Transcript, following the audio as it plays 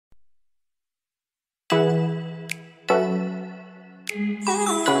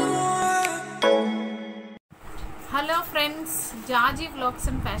Hello friends, జాజీ vlogs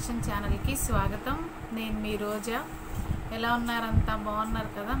and fashion ఛానల్కి స్వాగతం. నేను మీ రోజా. ఎలా ఉన్నారంతా?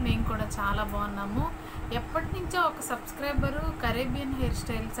 బాగున్నారు కదా? మేము కూడా చాలా బాగున్నాము. ఎప్పటి నుంచో ఒక సబ్స్క్రైబరు కరేబియన్ హెయిర్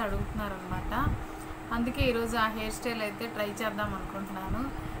స్టైల్స్ అడుగుతున్నారనమాట. అందుకే ఈరోజు ఆ హెయిర్ స్టైల్ అయితే ట్రై చేద్దాం అనుకుంటున్నాను.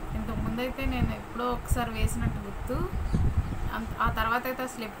 ఇంతకుముందైతే నేను ఎప్పుడో ఒకసారి వేసినట్టు గుర్తు, ఆ తర్వాత అయితే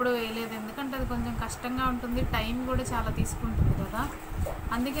అసలు ఎప్పుడూ వేయలేదు. ఎందుకంటే అది కొంచెం కష్టంగా ఉంటుంది, టైం కూడా చాలా తీసుకుంటుంది కదా.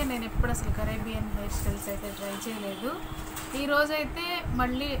 అందుకే నేను ఎప్పుడు అసలు కరేబియన్ హెయిర్ స్టైల్స్ అయితే ట్రై చేయలేదు. ఈరోజైతే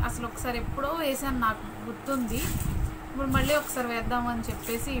మళ్ళీ అసలు ఒకసారి ఎప్పుడో వేసాను, నాకు గుర్తుంది. ఇప్పుడు మళ్ళీ ఒకసారి వేద్దామని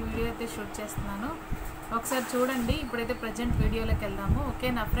చెప్పేసి ఈ వీడియో అయితే షూట్ చేస్తున్నాను. ఒకసారి చూడండి. ఇప్పుడైతే ప్రజెంట్ వీడియోలోకి వెళ్దాము.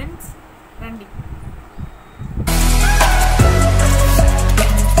 ఓకేనా ఫ్రెండ్స్, రండి.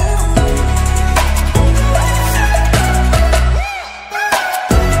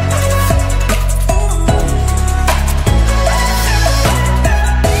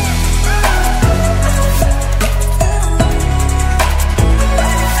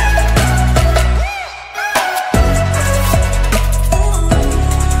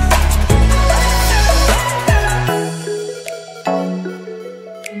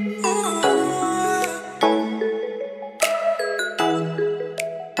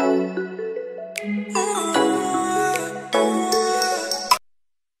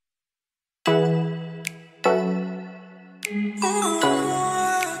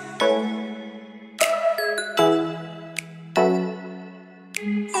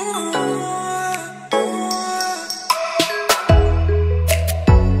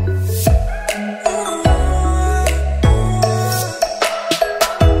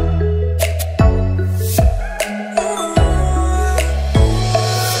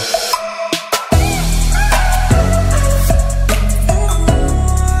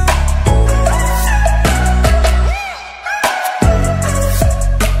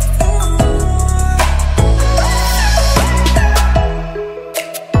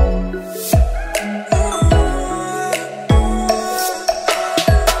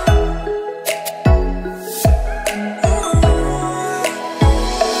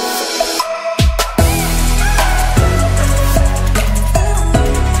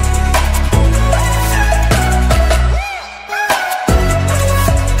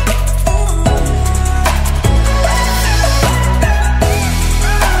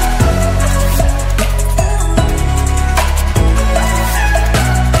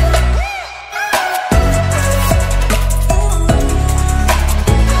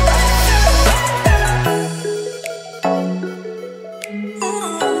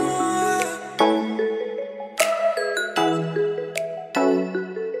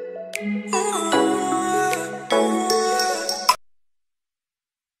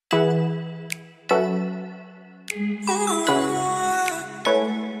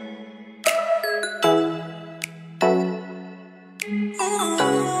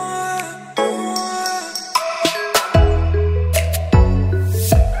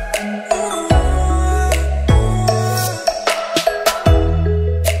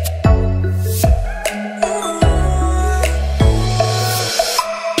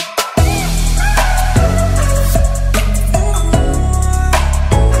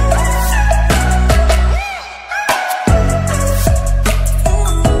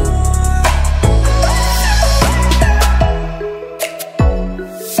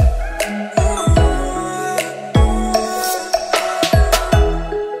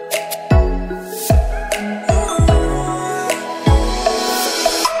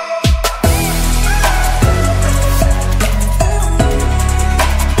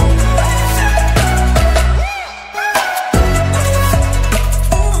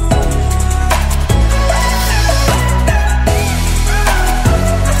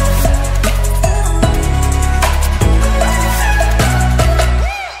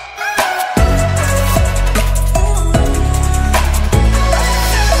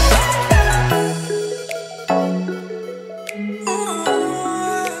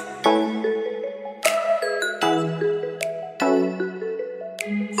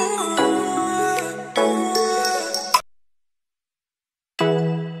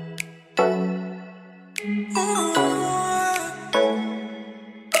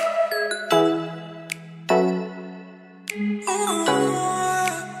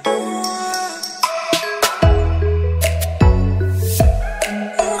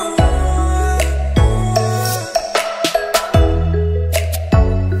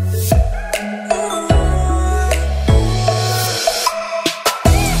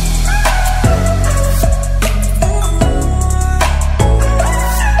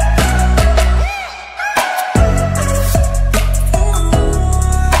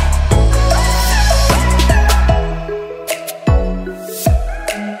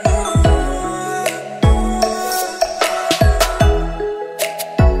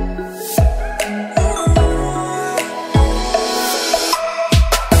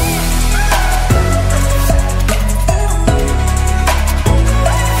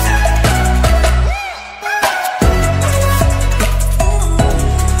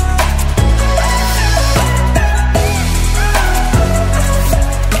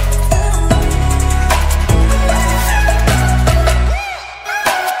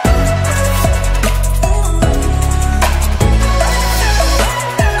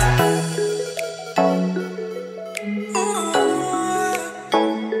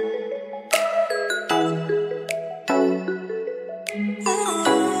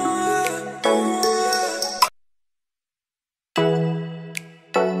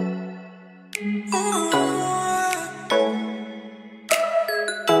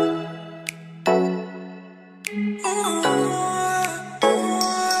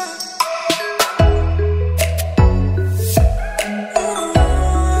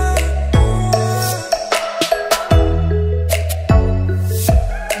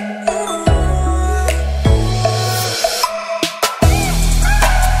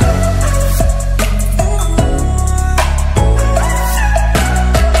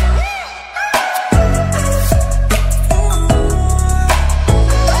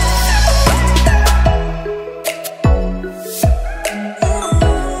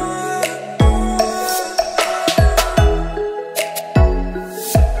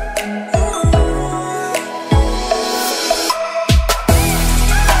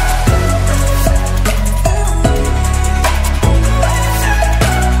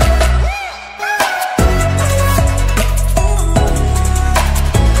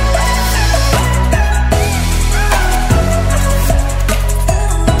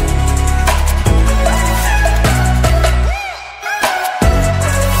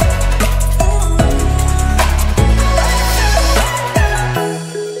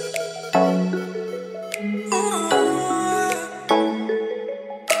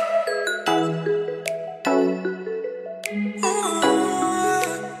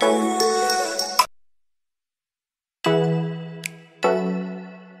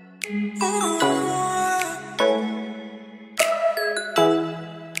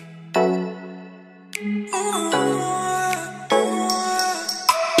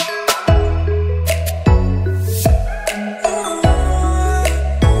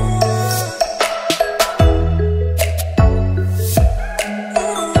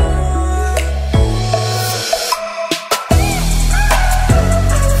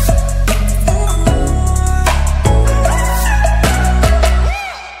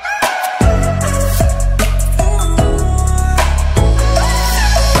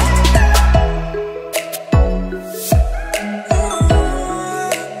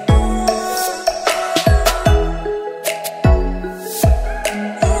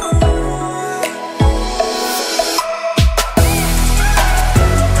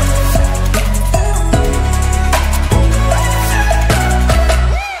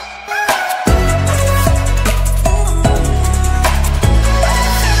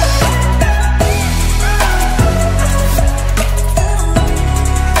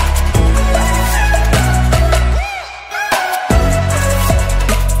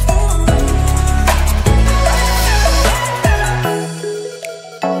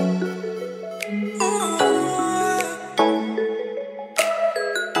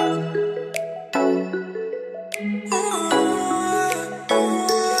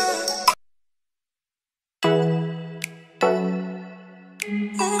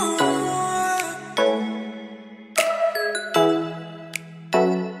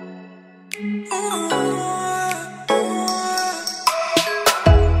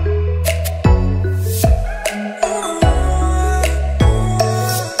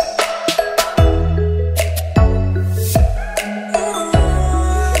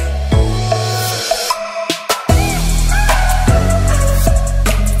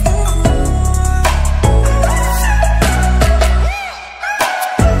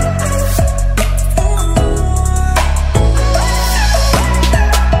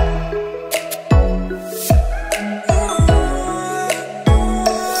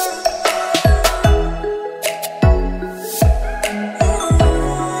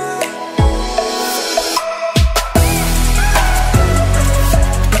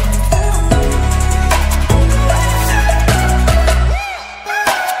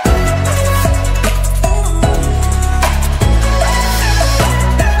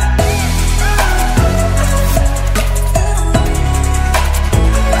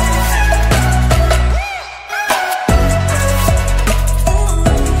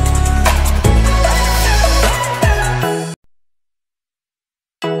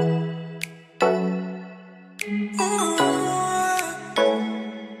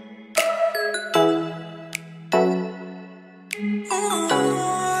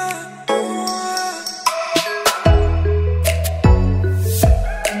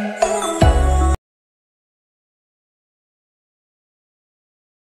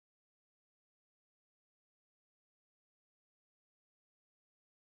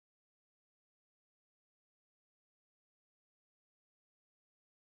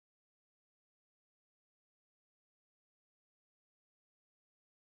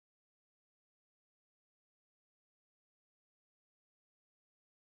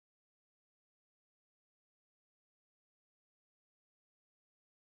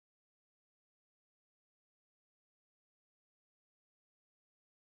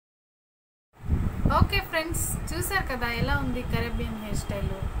 ఓకే ఫ్రెండ్స్, చూసారు కదా ఎలా ఉంది కరేబియన్ హెయిర్ స్టైల్.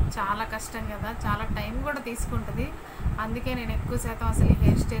 చాలా కష్టం కదా, చాలా టైం కూడా తీసుకుంటుంది. అందుకే నేను ఎక్కువ శాతం అసలు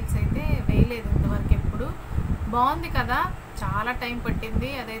హెయిర్ స్టైల్స్ అయితే వేయలేదు ఇంతవరకు ఎప్పుడు. బాగుంది కదా, చాలా టైం పట్టింది.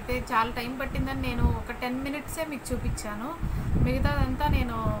 అదైతే చాలా టైం పట్టిందని నేను ఒక 10 మినిట్సే మీకు చూపించాను. మిగతాదంతా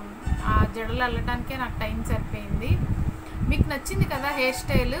నేను ఆ జడలు అల్లటానికే నాకు టైం సరిపోయింది. మీకు నచ్చింది కదా హెయిర్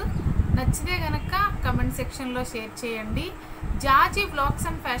స్టైల్? నచ్చితే కనుక కమెంట్ సెక్షన్లో షేర్ చేయండి. జాజీ వ్లాగ్స్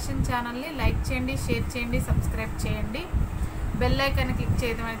అండ్ ఫ్యాషన్ ఛానల్ని లైక్ చేయండి, షేర్ చేయండి, సబ్స్క్రైబ్ చేయండి. బెల్ ఐకాన్ క్లిక్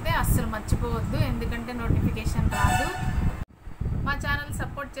చేయడం అయితే అస్సలు మర్చిపోవద్దు, ఎందుకంటే నోటిఫికేషన్ రాదు. మా ఛానల్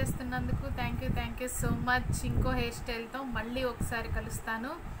సపోర్ట్ చేస్తున్నందుకు థ్యాంక్ యూ సో మచ్. ఇంకో హెయిర్ స్టైల్తో మళ్ళీ ఒకసారి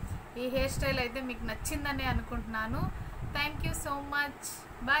కలుస్తాను. ఈ హెయిర్ స్టైల్ అయితే మీకు నచ్చిందని అనుకుంటున్నాను. Thank you so much.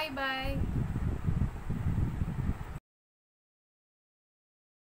 Bye bye.